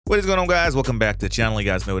What is going on, guys? Welcome back to the channel. You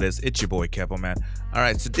guys know what it is. It's your boy Kepo, man.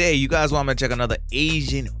 Alright, today you guys want me to check another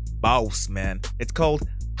Asian boss, man. It's called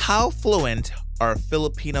How Fluent Are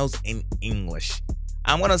Filipinos in English?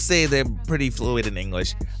 I'm gonna say they're pretty fluent in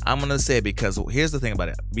English. I'm gonna say because here's the thing about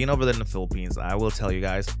it. Being over there in the Philippines, I will tell you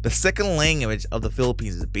guys, the second language of the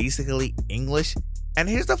Philippines is basically English. And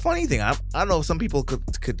here's the funny thing. I don't know if some people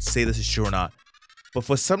could say this is true or not, but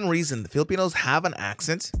for some reason, the Filipinos have an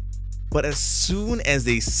accent. But as soon as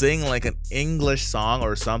they sing like an English song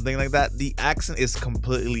or something like that, the accent is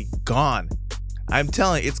completely gone. I'm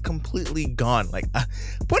telling you, it's completely gone. Like,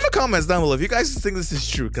 put in the comments down below if you guys think this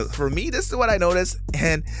is true. Because for me, this is what I noticed.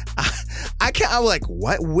 And I'm like,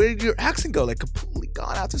 what? Where did your accent go? Like, completely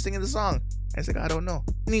gone after singing the song. I was like, I don't know.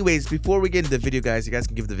 Anyways, before we get into the video, guys, you guys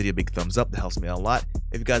can give the video a big thumbs up. That helps me out a lot.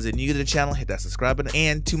 If you guys are new to the channel, hit that subscribe button.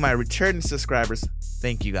 And to my returning subscribers,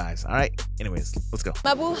 thank you guys. All right. Anyways, let's go.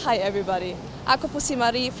 Mabuhay, everybody. Ako po si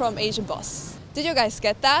Marie from Asian Boss. Did you guys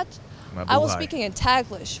get that? Mabuhay. I was speaking in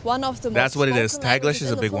Taglish, one of the That's most what it is. spoken Taglish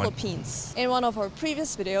is a big in the one. Philippines. In one of our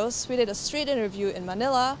previous videos, we did a street interview in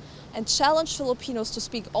Manila and challenged Filipinos to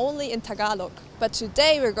speak only in Tagalog. But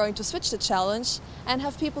today we're going to switch the challenge and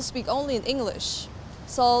have people speak only in English.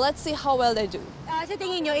 So let's see how well they do. Sa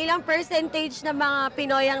tingin nyo, ilang percentage na mga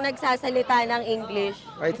Pinoy ang nagsasalita ng English?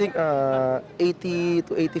 I think 80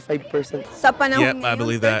 to 85%. Sa panahon Yep, I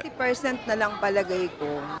believe that. 30% na lang palagay ko.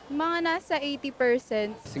 Mga nasa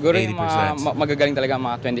 80%. Siguro yung 80%. mga magagaling talaga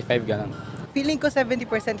mga 25 ganun. Feeling ko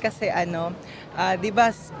 70% kasi di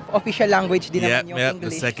ba official language din naman yung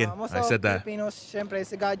the English. second. Most I of said that. Filipinos, syempre,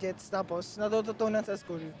 sa gadgets, tapos natututunan sa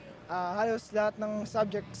school. Halos lahat ng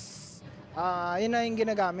subjects, yun na yung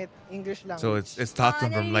ginagamit, English language. So it's taught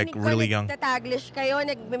them from like really young. Nagta-Taglish kayo,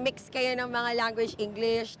 nag-mix kayo ng mga language,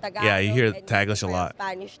 English, Tagalog, Yeah, you hear and Taglish a lot.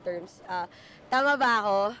 Spanish terms. Tama ba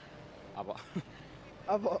ako? Apo.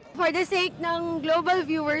 Abo. For the sake ng global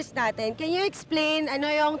viewers natin, can you explain ano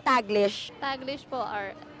yung Taglish? Taglish po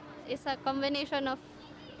is a combination of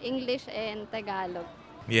English and Tagalog.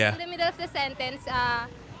 Yeah. In the middle of the sentence,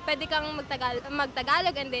 pwede kang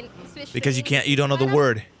mag-Tagalog and then switch Because to you don't know the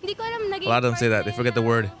word. Hindi ko alam, naging A lot of them say that. They forget the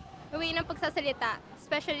word. Way ng pagsasalita,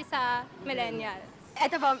 especially sa millennials.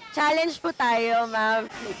 Ito po, challenge po tayo, ma'am.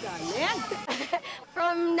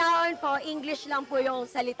 From now on po, English lang po yung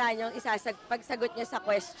salita nyo pagsagot nyo sa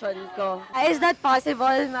question ko. Is that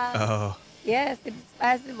possible, ma'am? Oh. Yes, it's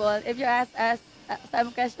possible. If you ask us some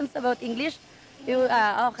questions about English, you,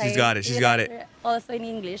 okay. She's got it, she's got it. Also in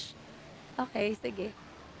English. Okay, sige.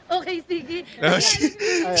 Okay, sige. No,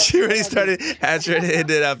 she already started answering it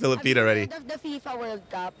in Filipino already. Of the FIFA World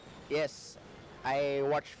Cup. Yes, I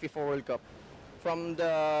watched FIFA World Cup from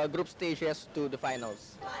the group stages to the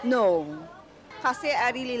finals. No. Kasi I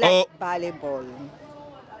really like volleyball.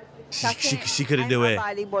 She couldn't do it. I'm a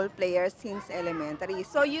volleyball player since elementary.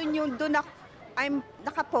 So yun yung doon I'm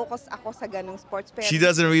naka-focus ako sa ganung sports. Pero She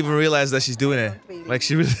doesn't even realize that she's doing it. Like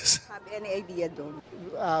she really doesn't. have any idea doon.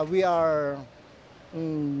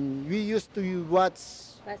 We used to watch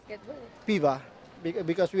Basketball. FIFA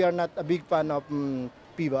because we are not a big fan of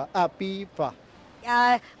FIFA.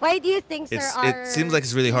 Why do you think, sir, It seems like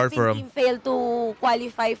it's really hard for Philippine team fail to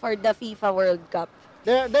qualify for the FIFA World Cup?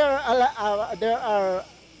 There are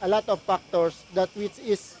a lot of factors that which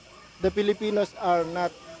is the Filipinos are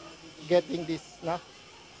not getting this, no?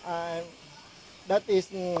 That is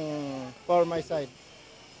for my side.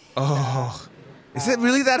 Oh, is it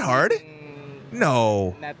really that hard?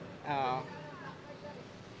 No. Not,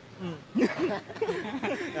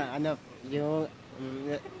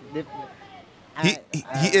 He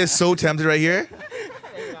is so tempted right here.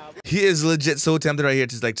 He is legit so tempted right here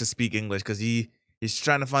to speak English because he's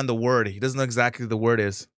trying to find the word. He doesn't know exactly the word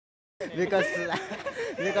is. Because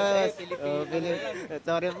Filipino.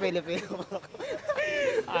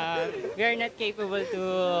 We are not capable to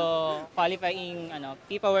qualify in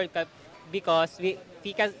FIFA World Cup because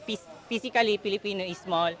physically Filipino is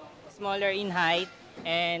smaller in height,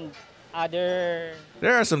 and other.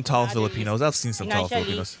 There are some tall Filipinos. I've seen some tall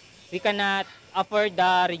Financially, Filipinos. we cannot afford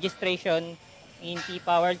the registration in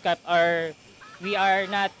FIFA World Cup, or we are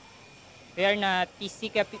not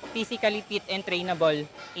physically fit and trainable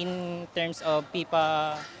in terms of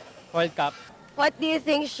FIFA World Cup. What do you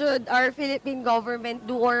think should our Philippine government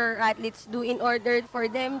do or athletes do in order for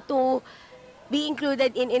them to be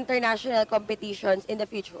included in international competitions in the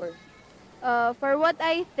future? For what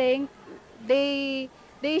I think, they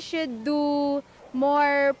should do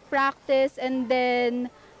more practice, and then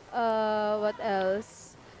what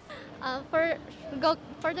else?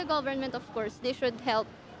 For the government, of course, they should help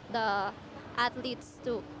the athletes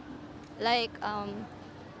to, like,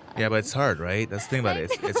 Yeah, but it's hard, right? That's the thing about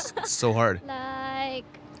it. It's so hard. Like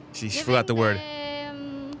She giving forgot the word.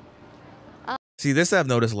 them See, this I've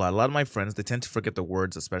noticed a lot. A lot of my friends, they tend to forget the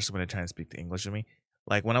words, especially when they're trying to speak the English with me.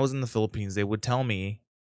 Like when I was in the Philippines, they would tell me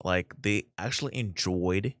like they actually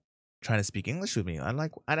enjoyed trying to speak English with me. I'm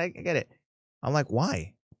like, I get it. I'm like,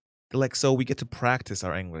 why? They're like, so we get to practice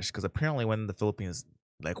our English because apparently when in the Philippines,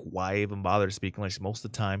 like, why even bother to speak English? Most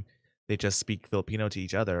of the time, they just speak Filipino to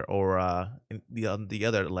each other or in the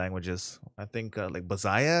other languages. I think like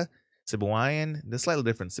Bisaya, Cebuayan, they're slightly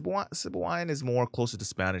different. Cebuayan is more closer to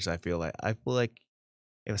Spanish. I feel like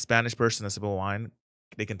if a Spanish person and Cebuayan,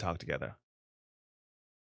 they can talk together.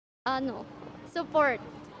 ano, support.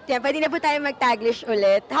 Kaya pwede na po tayo mag-Taglish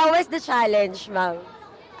ulit. How was the challenge, ma'am?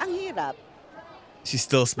 Ang hirap. She's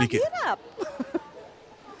still speaking. Mahirap.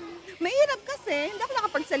 Mahirap kasi hindi ako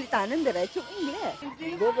nakapagsalita ng diretsong English.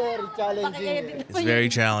 Very challenging. It's very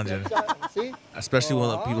challenging, See? especially when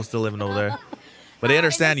people still living over there. But they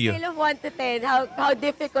understand On a you. scale of 1 to 10, how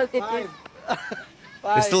difficult it is?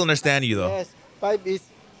 They still understand you though. Yes, 5 is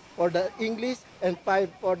for the English and 5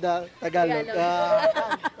 for the Tagalog.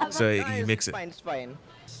 So you mix it. It's fine.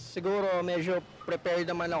 Siguro medyo prepared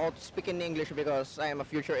naman ako to speak in English because I am a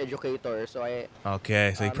future educator. So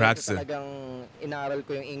Okay, so you practice it. Talagang inaral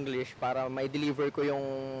ko yung English para may deliver ko yung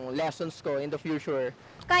lessons ko in the future.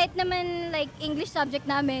 Kahit naman like English subject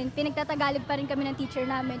namin, pinagtatagalog pa rin kami ng teacher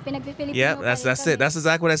namin. Pinagpi-Filipino Yeah, pa that's rin it. kami. That's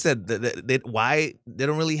exactly what I said. Why they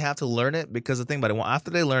don't really have to learn it because the thing about it,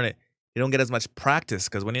 after they learn it, they don't get as much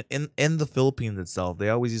practice because when in the Philippines itself,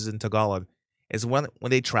 they always use it in Tagalog. It's when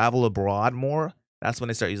they travel abroad more. That's when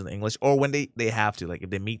they start using English, or when they have to, like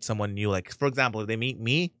if they meet someone new, like for example, if they meet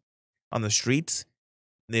me on the streets,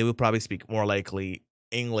 they will probably speak more likely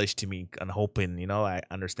English to me and hoping, I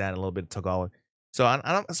understand a little bit of Tagalog. So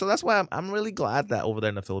so that's why I'm really glad that over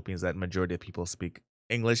there in the Philippines, that majority of people speak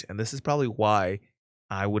English, and this is probably why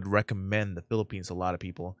I would recommend the Philippines to a lot of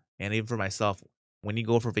people, and even for myself. When you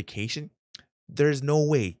go for vacation, there's no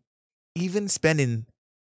way, even spending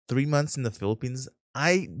 3 months in the Philippines,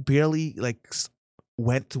 I barely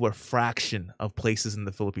went to a fraction of places in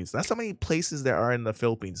the Philippines. That's how many places there are in the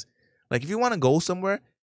Philippines. Like if you want to go somewhere,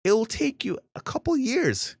 it will take you a couple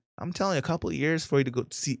years. I'm telling you, a couple of years for you to go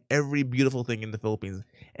to see every beautiful thing in the Philippines.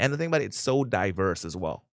 And the thing about it, it's so diverse as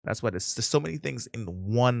well. That's why there's so many things in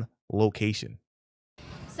one location.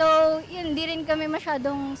 So, yun, di rin kami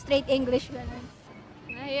masyadong straight English ganun.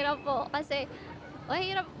 Mahirap po kasi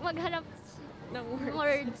mahirap maghanap ng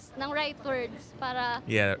words, ng right words para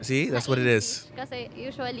Yeah, see? That's what it is. Kasi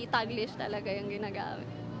usually Taglish talaga yung ginagamit.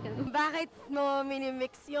 Bakit mo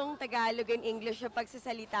minimix yung Tagalog and English sa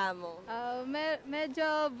pagsasalita mo?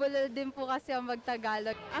 Medyo bulol din po kasi ang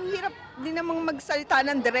mag-Tagalog. Ang hirap din namang magsalita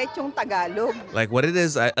ng diretsong Tagalog. Like what it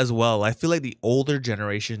is as well, I feel like the older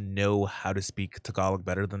generation know how to speak Tagalog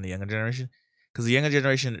better than the younger generation. Because the younger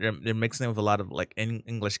generation, they're mixing it with a lot of like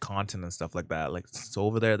English content and stuff like that. Like so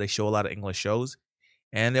over there, they show a lot of English shows,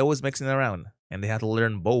 and they're always mixing it around, and they have to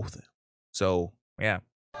learn both. So yeah.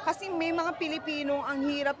 Kasi may mga Pilipino ang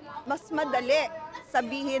hirap, mas madali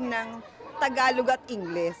sabihin ng Tagalog at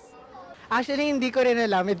English. Actually, hindi ko rin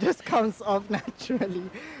alam. It just comes off naturally.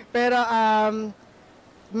 Pero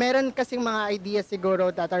meron kasing mga ideas siguro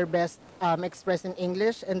that are best expressed in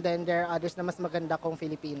English, and then there are others na mas maganda kung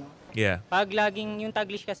Filipino. Yeah. Pag laging yung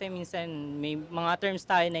Taglish kasi minsan may mga terms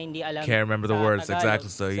tayo na hindi alam. Can't remember the sa words Tagalog.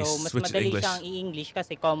 exactly, so you mas switch to madali English. siyang i-English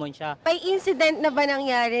kasi common siya. May incident na ba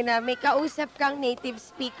nangyari na may kausap kang native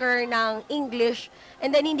speaker ng English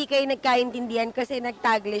and then hindi kayo nagkaintindihan kasi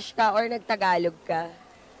nag-Taglish ka or nag-Tagalog ka?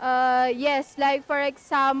 Yes, like for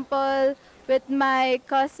example, with my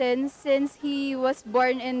cousin, since he was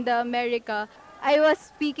born in the America, I was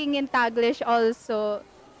speaking in Taglish also.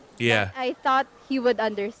 Yeah. I thought he would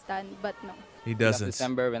understand, but no. He doesn't. Last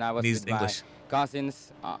December when I was Needs with English. my cousins,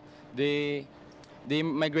 they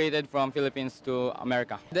migrated from Philippines to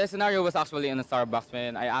America. The scenario was actually in a Starbucks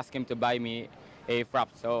when I asked him to buy me a frap.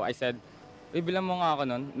 So I said, bilang mo nga ako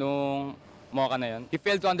nun, nung mocha na yun. He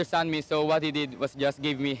failed to understand me, so what he did was just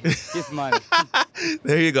give me his money.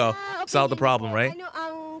 There you go. Solve the problem, right? Ano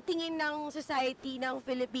ang tingin ng society ng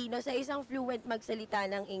Filipino sa isang fluent magsalita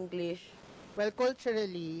ng English? Well,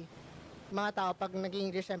 culturally, mga tao pag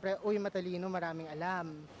nag-English, syempre, matalino, maraming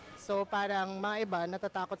alam. So parang mga iba,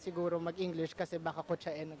 natatakot siguro mag-English kasi baka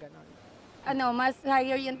kutsain na gano'n. Mas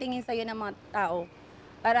higher yung tingin sa'yo ng mga tao.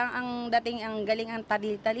 Parang ang dating, ang galing ang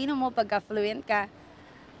talino mo pagka-fluent ka.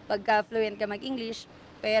 Pagka-fluent ka mag-English,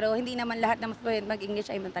 pero hindi naman lahat na fluent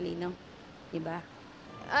mag-English ay matalino. Diba?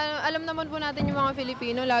 Alam naman po natin yung mga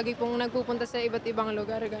Filipino, lagi pong nagpupunta sa iba't ibang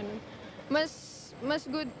lugar, ganun. Mas mas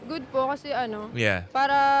good po kasi ano, Yeah.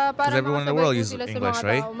 para Because everyone in the makasabay world po uses sila sa English, mga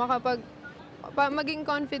right? tao, maging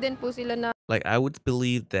confident po sila na Like, I would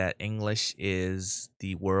believe that English is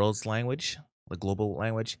the world's language, the global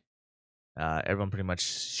language. Everyone pretty much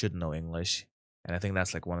should know English. And I think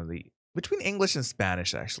that's like one of the, between English and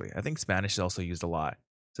Spanish, actually. I think Spanish is also used a lot.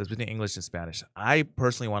 So it's between English and Spanish. I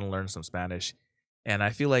personally want to learn some Spanish. And I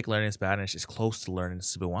feel like learning Spanish is close to learning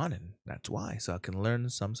Cebuanan. That's why. So I can learn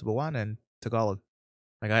some Cebuanan Tagalog.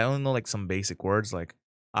 Like, I only know like some basic words like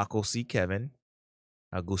ako si Kevin,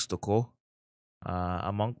 gusto ko,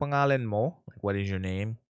 among pangalan mo, like what is your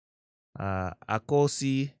name? Ako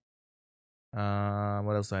si,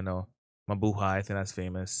 what else do I know? Mabuhay, I think that's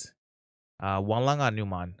famous. Walang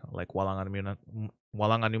anuman, like walang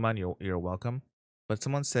anuman, you're welcome. But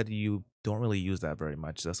someone said you don't really use that very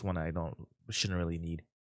much. That's one I shouldn't really need.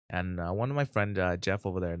 And one of my friend Jeff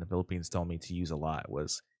over there in the Philippines told me to use a lot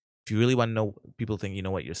was, if you really want to know, people think you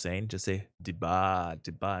know what you're saying, just say diba,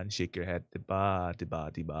 diba, and shake your head, diba, diba,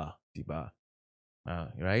 diba, diba.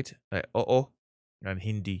 Right? Like oh, and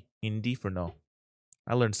Hindi for no.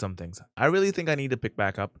 I learned some things. I really think I need to pick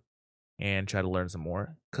back up and try to learn some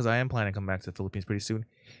more, because I am planning to come back to the Philippines pretty soon.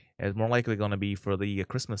 It's more likely going to be for the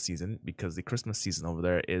Christmas season, because the Christmas season over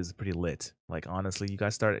there is pretty lit. Like, honestly, you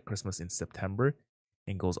guys start at Christmas in September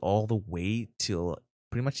and goes all the way till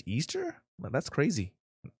pretty much Easter. Like, that's crazy.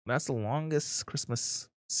 That's the longest Christmas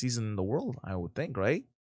season in the world, I would think, right?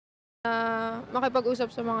 makipag-usap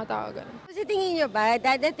sa mga tao ganun. Sa tingin nyo ba,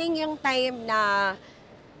 dadating yung time na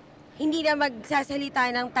hindi na magsasalita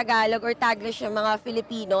ng Tagalog or Taglish yung mga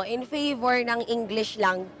Filipino in favor ng English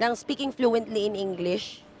lang, ng speaking fluently in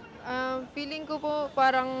English? Feeling ko po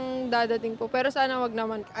parang dadating po, pero sana wag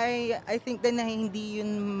naman. I think din na hindi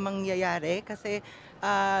yun mangyayari kasi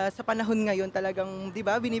sa panahon ngayon talagang, di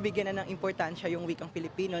ba, binibigyan na ng importansya yung wikang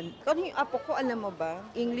Filipino. Kung yung apo ko, alam mo ba,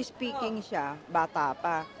 English speaking siya, bata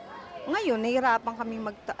pa. Ngayon, nahirapan kami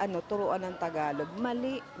turuan ng Tagalog.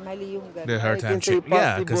 Mali yung gano'n. The hard time.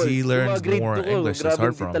 Yeah, because he learns more English. It's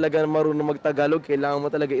hard for him. Talaga marunong mag-Tagalog, kailangan mo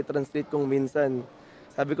talaga i-translate kung minsan.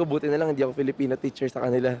 Sabi ko, buti na lang hindi ako Filipino teacher sa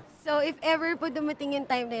kanila. So, if ever po dumating yung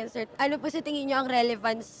time na yun, sir, ano po sa tingin nyo ang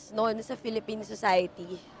relevance noon sa Philippine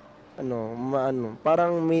society?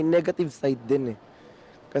 Parang may negative side din eh.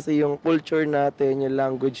 Kasi yung culture natin, yung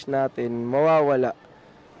language natin, mawawala.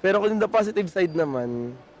 Pero kung the positive side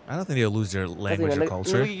naman, I don't think they'll lose their language or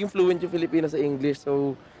culture. Yung fluent yung Filipino sa English,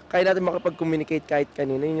 so kaya natin makapag-communicate kahit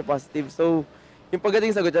kanino, yun yung positive. So, yung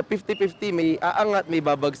pagdating sagot, 50-50, may aangat, may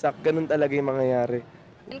babagsak, ganun talaga yung mangyayari.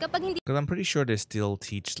 Because I'm pretty sure they still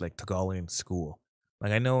teach like Tagalog in school.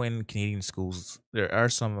 Like, I know in Canadian schools, there are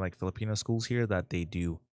some like Filipino schools here that they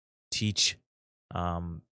do teach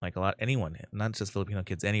like anyone, not just Filipino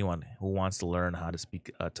kids, anyone who wants to learn how to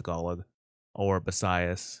speak Tagalog or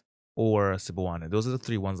Visayas or Cebuano. Those are the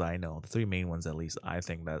three ones I know, the three main ones at least I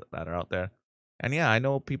think that are out there. And yeah, I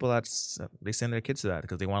know people they send their kids to that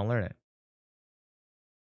because they want to learn it.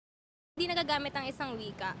 Hindi nagagamit ang isang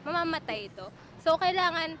wika, mamamatay ito. So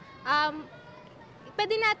kailangan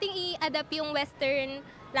pwede nating i-adapt yung Western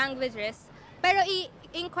languages, pero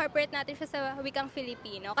i-incorporate natin siya sa wikang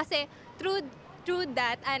Filipino kasi through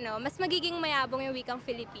that mas magiging mayabong yung wikang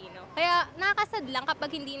Filipino. Kaya nakakasad lang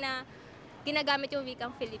kapag hindi na ginagamit yung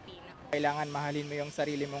wikang Filipino. Kailangan mahalin mo yung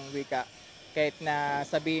sarili mong wika. Kahit na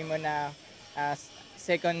sabihin mo na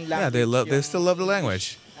second language. Yeah, they still love the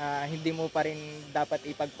language. Hindi mo pa rin dapat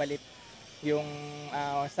ipagpalit yung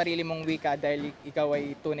sarili mong wika dahil ikaw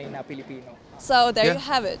ay tunay na Pilipino. So there you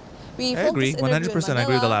have it. We I agree, 100% I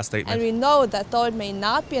agree with the last statement. And we know that though it may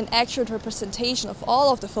not be an accurate representation of all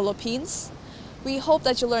of the Philippines, we hope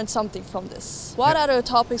that you learned something from this. What other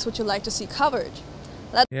topics would you like to see covered?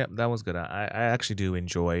 Yeah, that was good. I actually do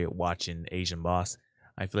enjoy watching Asian Boss.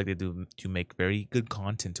 I feel like they do make very good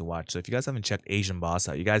content to watch. So if you guys haven't checked Asian Boss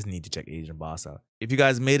out, you guys need to check Asian Boss out. If you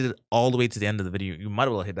guys made it all the way to the end of the video, you might as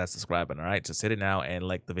well hit that subscribe button, all right? Just hit it now and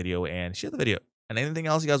like the video and share the video. And anything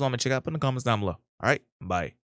else you guys want me to check out, put in the comments down below. All right, bye.